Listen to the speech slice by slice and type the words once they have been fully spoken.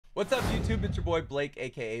What's up, YouTube? It's your boy Blake,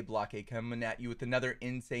 aka Block A, coming at you with another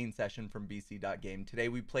insane session from BC.game. Today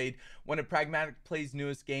we played one of Pragmatic Play's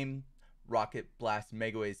newest game, Rocket Blast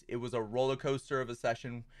Megaways. It was a roller coaster of a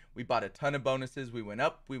session. We bought a ton of bonuses. We went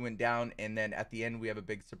up, we went down, and then at the end we have a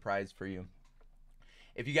big surprise for you.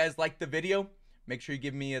 If you guys liked the video, make sure you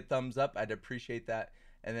give me a thumbs up. I'd appreciate that.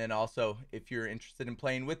 And then also, if you're interested in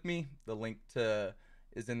playing with me, the link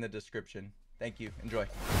is in the description. Thank you. Enjoy.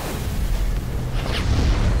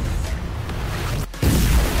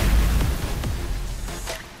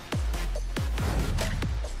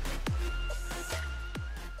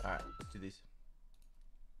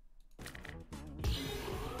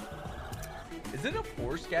 Is it a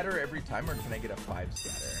 4 scatter every time, or can I get a 5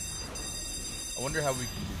 scatter? I wonder how we can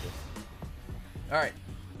do this. Alright,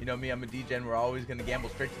 you know me, I'm a degen. We're always going to gamble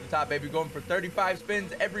straight to the top, baby. Going for 35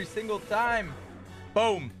 spins every single time.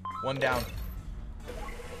 Boom. 1 down.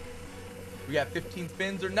 We got 15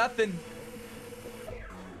 spins or nothing.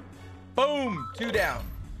 Boom. 2 down.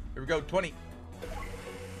 Here we go. 20.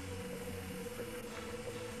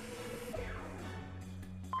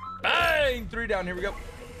 Bang. 3 down. Here we go.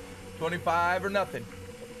 25 or nothing.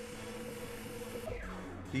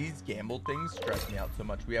 These gamble things stress me out so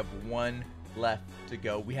much. We have 1 left to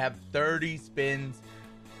go. We have 30 spins.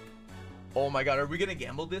 Oh my god, are we gonna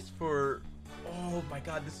gamble this for... Oh my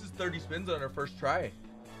god, this is 30 spins on our first try.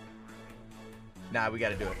 Nah, we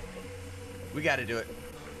gotta do it. We gotta do it.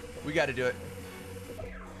 We gotta do it.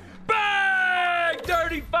 Bang!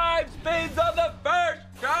 35 spins on the first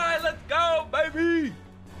try. Let's go, baby.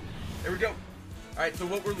 There we go. All right, so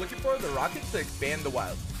what we're looking for, the rockets to expand the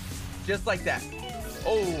wild. Just like that.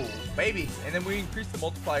 Oh, baby. And then we increase the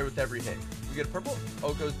multiplier with every hit. We get a purple.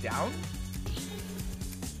 Oh, it goes down.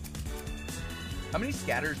 How many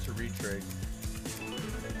scatters to retrig?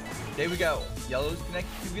 There we go. Yellows connect.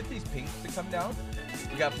 Can we get these pinks to come down?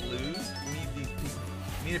 We got blues. We need these pink.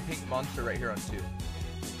 We need a pink monster right here on 2.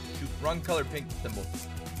 Shoot, wrong color pink symbol.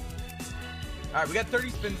 All right, we got 30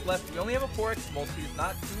 spins left. We only have a 4x multi. It's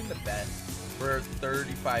not doing the best for a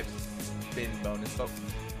 35 spin bonus, but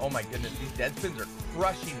oh my goodness, these dead spins are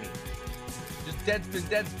crushing me. Just dead spin,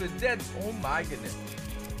 dead spin, dead. Oh my goodness.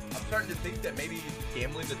 I'm starting to think that maybe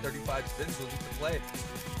gambling the 35 spins was just a play.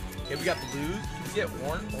 Okay, we got blues. Can we get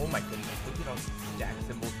orange? Oh my goodness, look at all these stack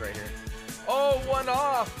symbols right here. Oh, 1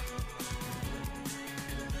 off.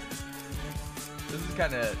 This is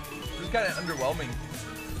kind of underwhelming.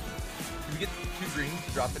 Can we get 2 greens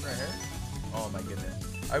to drop in right here? Oh my goodness.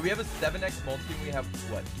 All right, we have a 7x multi and we have,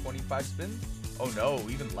 what, 25 spins? Oh no,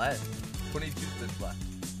 even less. 22 spins left.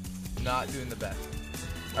 Not doing the best.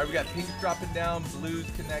 All right, we got pinks dropping down, blues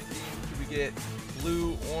connecting. Can we get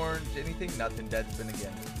blue, orange, anything? Nothing. Dead spin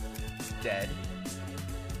again. Dead.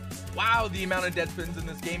 Wow, the amount of dead spins in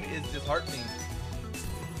this game is disheartening.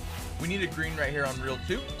 We need a green right here on reel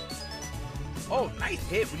 2. Oh, nice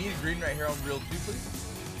hit. We need a green right here on reel 2, please.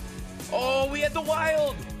 Oh, we had the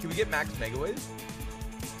wild. Can we get max Megaways?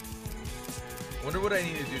 Wonder what I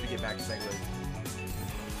need to do to get max Megaways.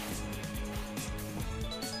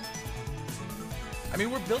 I mean,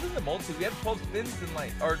 we're building the multi. We have 12 spins in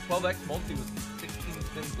like, or 12x multi with 16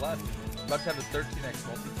 spins left. We're about to have a 13x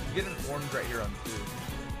multi. We get an orange right here on 2.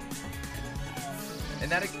 And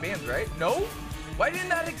that expands, right? No? Why didn't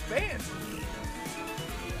that expand?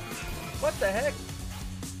 What the heck?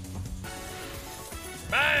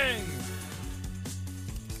 Bang!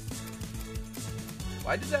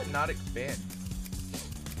 Why does that not expand?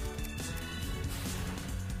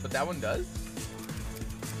 But that one does?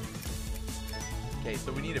 Okay,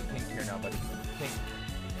 so we need a pink here now, buddy. Pink.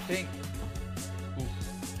 Pink. Oof.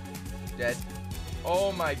 Dead.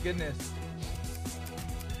 Oh my goodness.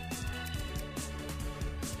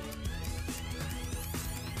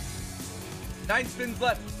 Nine spins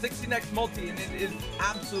left. 16x multi, and it is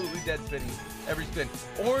absolutely dead spinning every spin.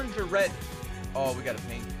 Orange or red? Oh, we got a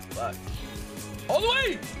pink. Fuck. All the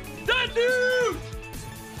way! That dude!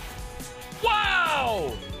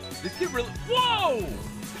 Wow! This kid really... Whoa!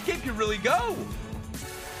 This kid can really go!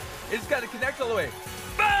 It's got to connect all the way.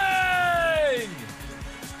 Bang!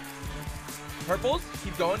 Purples,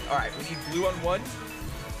 keep going. All right, we need blue on 1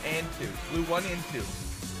 and 2. Blue 1 and 2.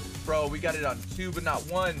 Bro, we got it on 2, but not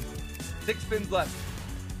 1. 6 spins left.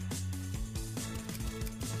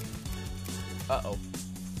 Uh-oh.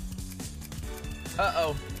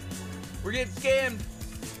 Uh-oh. We're getting scammed.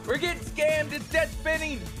 We're getting scammed. It's dead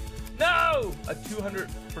spinning. No! A 200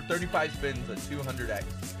 for 35 spins, a 200x.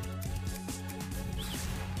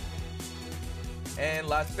 And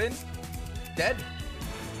last spin. Dead.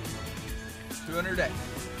 200x.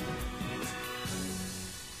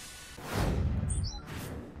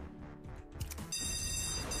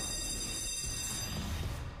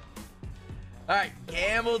 right,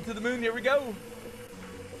 gamble to the moon. Here we go.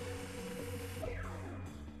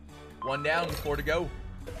 1 down, 4 to go.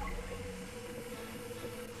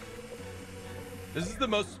 This is the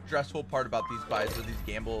most stressful part about these buys, or these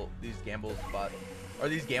gamble spots, or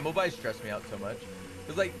these gamble buys stress me out so much.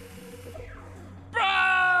 It's like,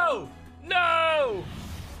 bro, no.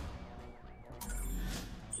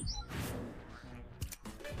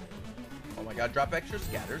 Oh my God, drop extra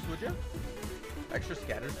scatters, would you? Extra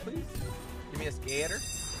scatters, please. Give me a scatter.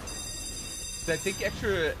 So I think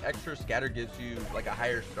extra scatter gives you like a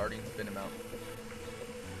higher starting spin amount.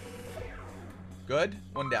 Good.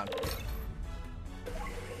 1 down.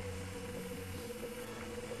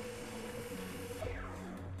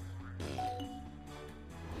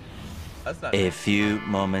 That's not a nice. few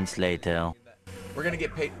moments later. We're gonna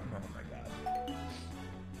get paid. Oh my God.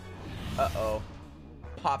 Uh-oh.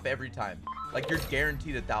 Pop every time. Like you're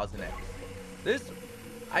guaranteed 1000x. This,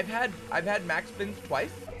 I've had max spins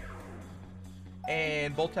twice,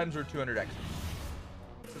 and both times were 200x.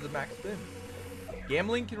 This is a max spin.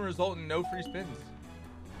 Gambling can result in no free spins.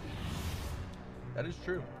 That is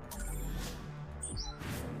true.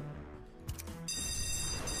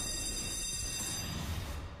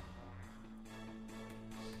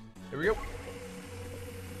 Here we go.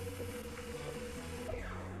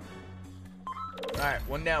 All right,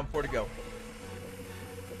 1 down, 4 to go.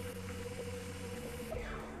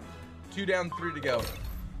 2 down, 3 to go.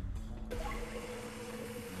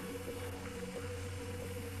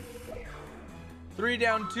 Three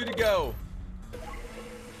down, 2 to go.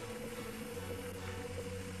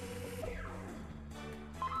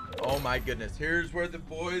 Oh my goodness. Here's where the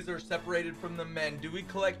boys are separated from the men. Do we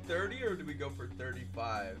collect 30 or do we go for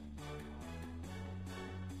 35?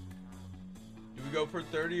 Do we go for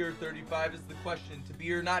 30 or 35 is the question. To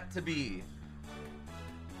be or not to be.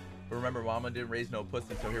 But remember, mama didn't raise no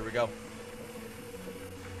pussy, so here we go.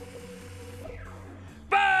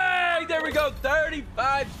 Bang! There we go.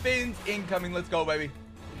 35 spins incoming. Let's go, baby.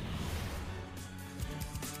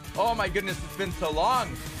 Oh my goodness, it's been so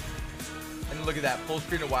long. And look at that, full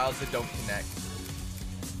screen of wilds that don't connect.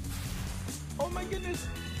 Oh my goodness.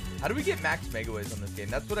 How do we get max Megaways on this game?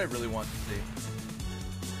 That's what I really want to see.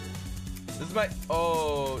 This is my,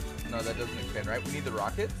 oh, no, that doesn't expand, right? We need the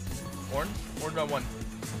rockets. Orange on 1.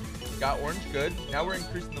 Got orange, good. Now we're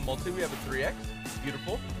increasing the multi. We have a 3x,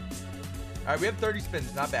 beautiful. All right, we have 30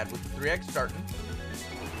 spins, not bad. With the 3x starting.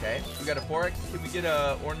 Okay, we got a 4x. Can we get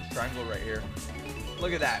a orange triangle right here?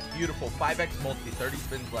 Look at that, beautiful. 5x multi, 30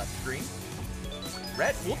 spins left. Green.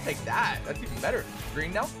 Red, we'll take that. That's even better.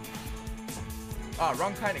 Green now? Oh,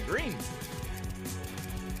 wrong kind of green.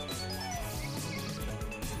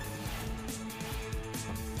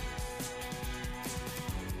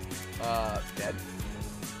 Dead.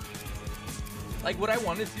 Like, what I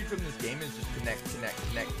want to see from this game is just connect.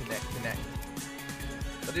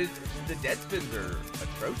 But the dead spins are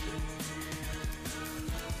atrocious.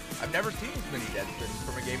 I've never seen as many dead spins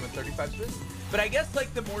from a game with 35 spins. But I guess,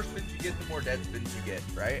 like, the more spins you get, the more dead spins you get,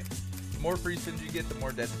 right? The more free spins you get, the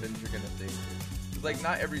more dead spins you're going to see. Because, like,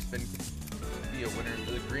 not every spin can be a winner.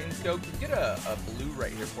 The greens go. Can we get a blue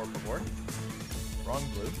right here, por favor? Wrong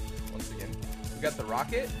blue, once again. We got the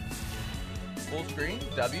rocket. Full screen.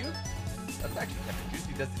 W. That's actually kind of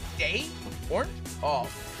juicy. Does it stay? Orange? Oh.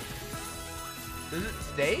 Does it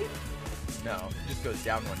stay? No. It just goes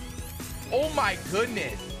down 1. Oh, my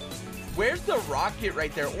goodness. Where's the rocket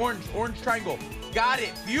right there? Orange triangle. Got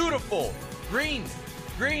it. Beautiful. Green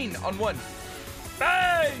on 1.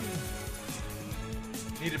 Bang!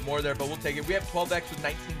 Needed more there, but we'll take it. We have 12x with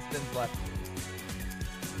 19 spins left.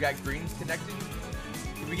 We got greens connecting.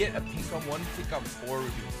 If we get a pink on 1, pink on 4 would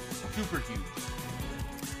be super huge.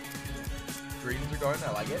 Greens are going.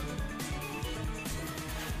 I like it.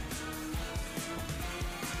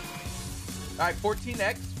 All right,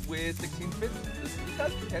 14x with 16 spins. This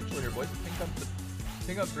has potential here, boys.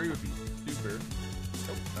 Pink on 3 would be super.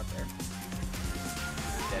 Nope, not there.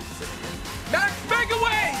 Dead spin again. Max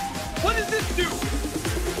Megaways! What does this do?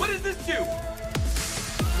 What does this do?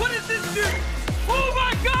 What does this do? Oh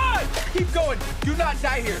my God! Keep going. Do not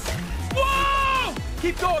die here. Whoa!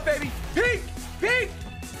 Keep going, baby. Pink!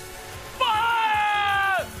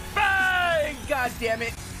 Bang! God damn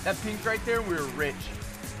it. That pink right there, we were rich.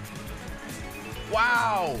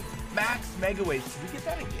 Wow. Max Megaways. Can we get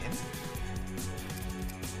that again?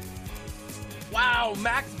 Wow.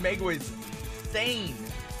 Max Megaways is insane.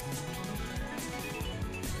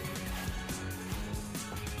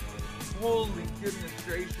 Holy goodness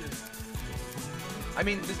gracious. I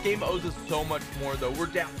mean, this game owes us so much more, though. We're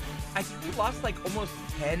down. I think we lost like almost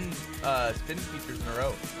 10 spin features in a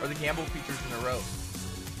row, or the gamble features in a row.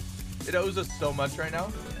 It owes us so much right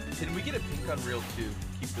now. Can we get a pink on reel 2?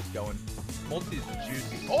 Keep this going. Multi is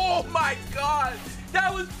juicy. Oh my god!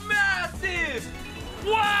 That was massive!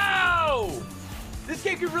 Wow! This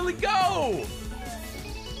game can really go!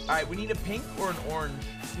 Alright, we need a pink or an orange.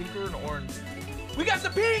 Pink or an orange. We got the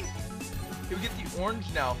pink! Can we get the orange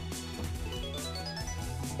now?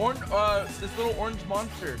 Orange, this little orange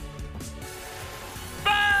monster.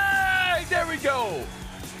 Bang! There we go!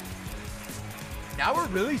 Now we're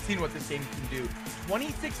really seeing what this game can do.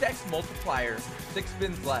 26x multiplier. 6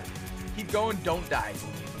 spins left. Keep going, don't die.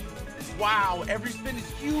 Wow, every spin is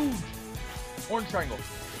huge. Orange triangle.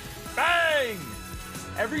 Bang!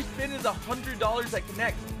 Every spin is $100 that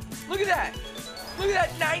connect. Look at that. Look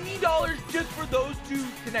at that, $90 just for those 2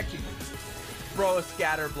 connecting. Bro, a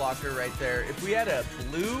scatter blocker right there. If we had a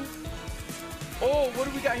blue. Oh, what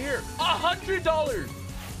do we got here? $100.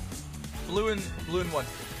 Blue and 1.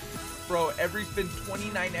 Bro, every spin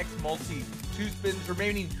 29x multi. 2 spins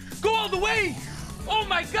remaining. Go all the way. Oh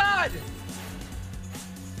my god.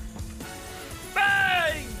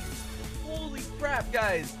 Bang! Holy crap,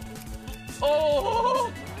 guys.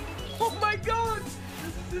 Oh my god.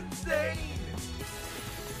 This is insane.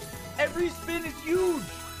 Every spin is huge.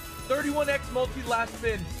 31x multi last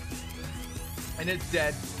spin. And it's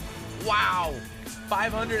dead. Wow.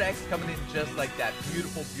 500x coming in just like that.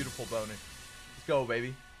 Beautiful, beautiful bonus. Let's go,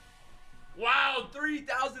 baby. Wow,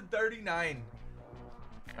 3,039.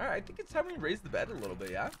 All right, I think it's time we raise the bet a little bit,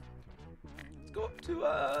 yeah? Let's go up to,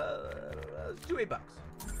 let's do $8. All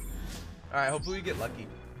right, hopefully we get lucky.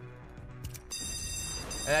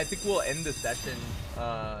 And I think we'll end the session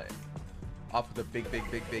off with a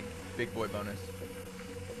big boy bonus.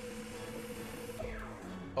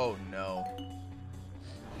 Oh no.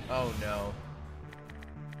 Oh no.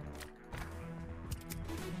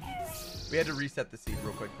 We had to reset the seed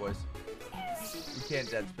real quick, boys. We can't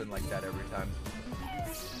dead spin like that every time.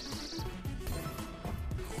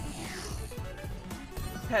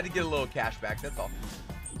 Had to get a little cash back, that's all.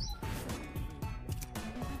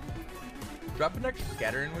 Drop an extra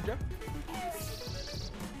scatter in, would you?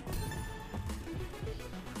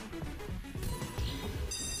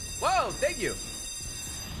 Whoa, thank you.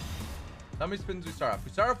 How many spins we start off?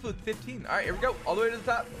 We start off with 15. All right, here we go. All the way to the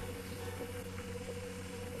top.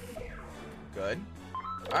 Good.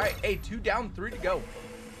 All right, hey, 2 down, 3 to go.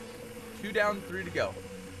 2 down, 3 to go.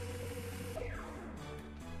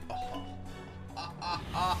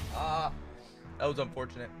 That was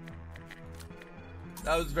unfortunate.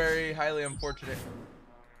 That was very highly unfortunate.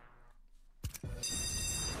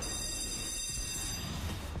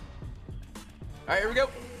 All right, here we go.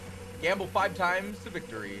 Gamble 5 times to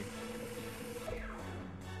victory.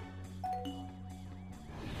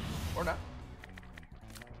 Or not.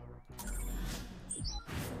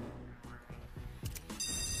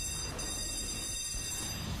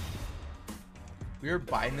 We are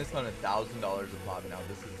buying this on $1,000 a pop now.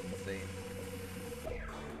 This is insane.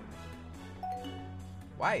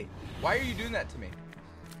 Why? Why are you doing that to me?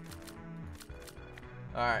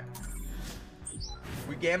 All right.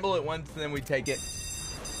 We gamble it once and then we take it.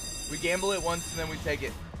 We gamble it once and then we take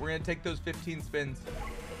it. We're going to take those 15 spins.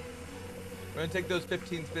 We're going to take those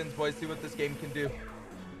 15 spins, boys. See what this game can do.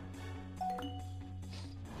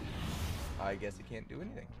 I guess it can't do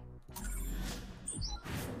anything.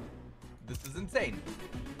 This is insane.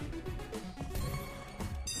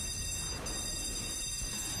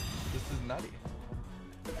 This is nutty.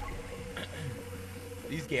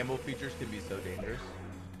 These gamble features can be so dangerous.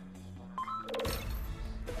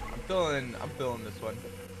 I'm feeling this one.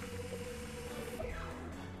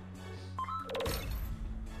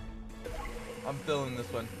 I'm feeling this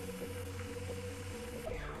one.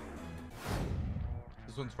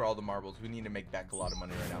 This one's for all the marbles. We need to make back a lot of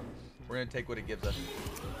money right now. We're gonna take what it gives us.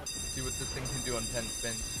 See what this thing can do on 10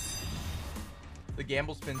 spins. The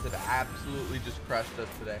gamble spins have absolutely just crushed us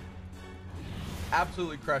today.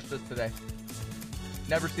 Absolutely crushed us today.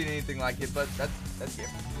 Never seen anything like it, but that's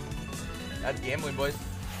gambling. That's gambling, boys.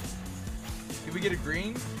 Can we get a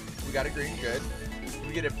green? We got a green, good. Can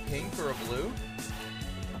we get a pink or a blue?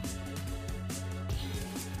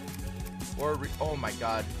 Or oh my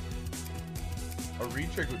god. A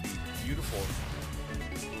retrig would be beautiful.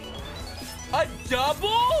 A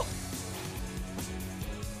double?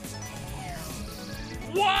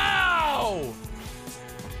 Wow!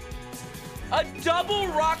 A double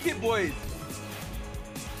rocket, boys.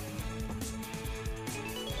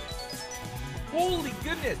 Holy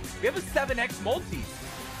goodness. We have a 7x multi.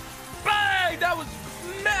 Bang! That was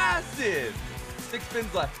massive. 6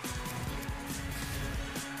 spins left.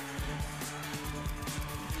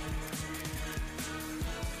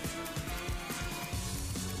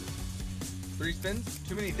 3 spins.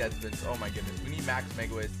 Too many dead spins. Oh my goodness. We need max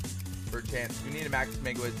Megaways for a chance. We need a max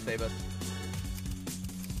Megaways to save us.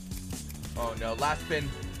 Oh no. Last spin.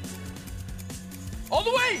 All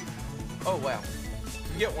the way! Oh wow.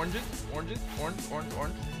 Can we get oranges? Oranges? Orange, orange,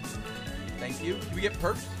 orange. Thank you. Can we get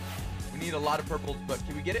perps? We need a lot of purples, but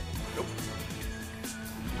can we get it? Nope.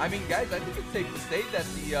 I mean, guys, I think it's safe to say that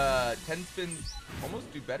the 10 spins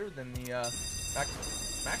almost do better than the max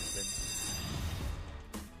spins.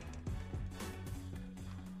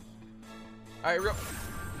 All right, here we go.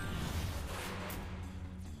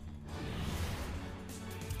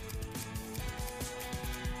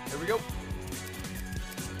 Here we go.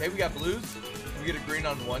 Okay, we got blues. We get a green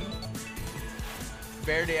on 1.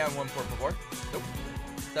 Verde on 1, por favor. Nope.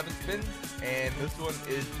 7 spins, and this one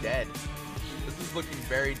is dead. This is looking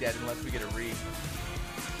very dead unless we get a re.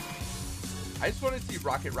 I just want to see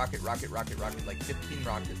rocket, rocket, rocket, rocket, rocket, like 15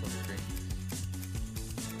 rockets on the screen.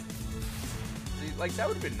 See, like that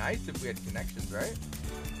would have been nice if we had connections, right?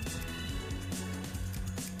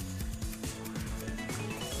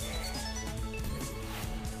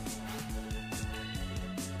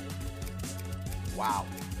 Wow.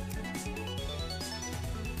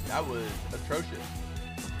 That was atrocious.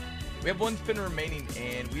 We have 1 spin remaining,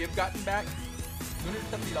 and we have gotten back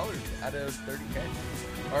 $270 out of 30K,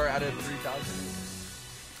 or out of 3,000.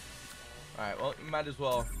 All right, well, you might as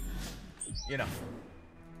well, you know,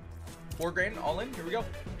 4 grand all in. Here we go.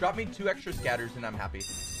 Drop me 2 extra scatters, and I'm happy.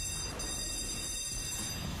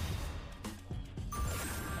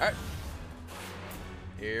 All right,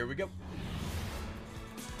 here we go.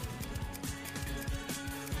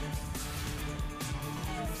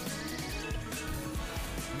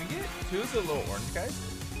 Can we get 2 of the little orange guys?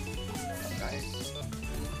 Nice.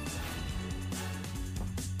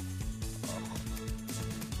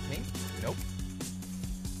 Pink? Nope.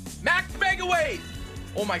 Max Megaways!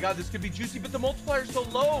 Oh my god, this could be juicy, but the multiplier's so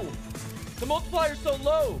low. The multiplier's so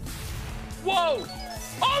low. Whoa!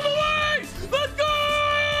 All the way! Let's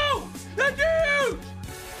go! That's huge!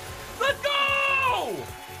 Let's go!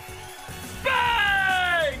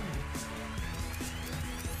 Bang!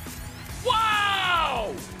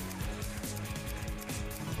 Wow!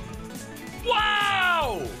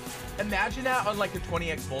 Wow! Imagine that on like a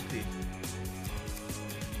 20x multi.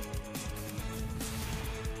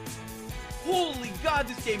 Holy god,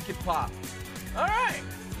 this game can pop. All right.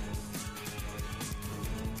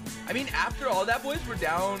 I mean, after all that, boys, we're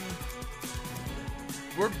down.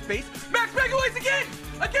 We're base. Max Megaways again!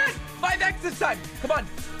 Again! 5x this time. Come on.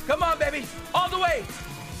 Come on, baby. All the way.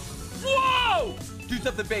 Whoa! Do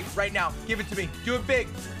something big right now. Give it to me. Do it big.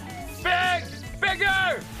 Big!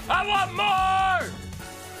 Bigger! I want more!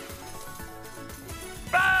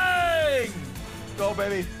 Bang! Go,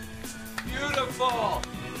 baby. Beautiful.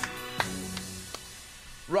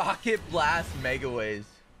 Rocket Blast Megaways.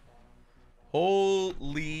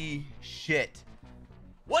 Holy shit.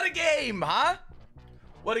 What a game, huh?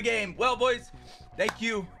 What a game. Well, boys, thank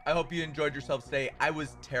you. I hope you enjoyed yourselves today. I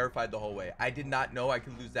was terrified the whole way. I did not know I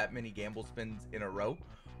could lose that many gamble spins in a row.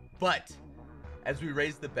 But as we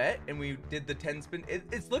raised the bet and we did the 10 spin,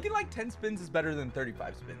 it's looking like 10 spins is better than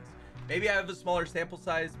 35 spins. Maybe I have a smaller sample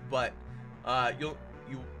size, but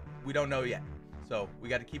we don't know yet. So we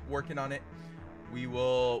got to keep working on it.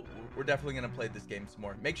 We're definitely going to play this game some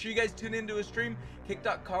more. Make sure you guys tune into a stream,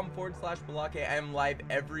 kick.com/Balake. I am live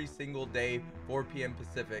every single day, 4 p.m.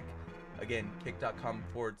 Pacific. Again,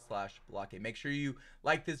 kick.com/Balake. Make sure you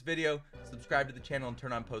like this video, subscribe to the channel, and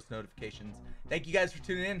turn on post notifications. Thank you guys for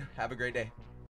tuning in. Have a great day.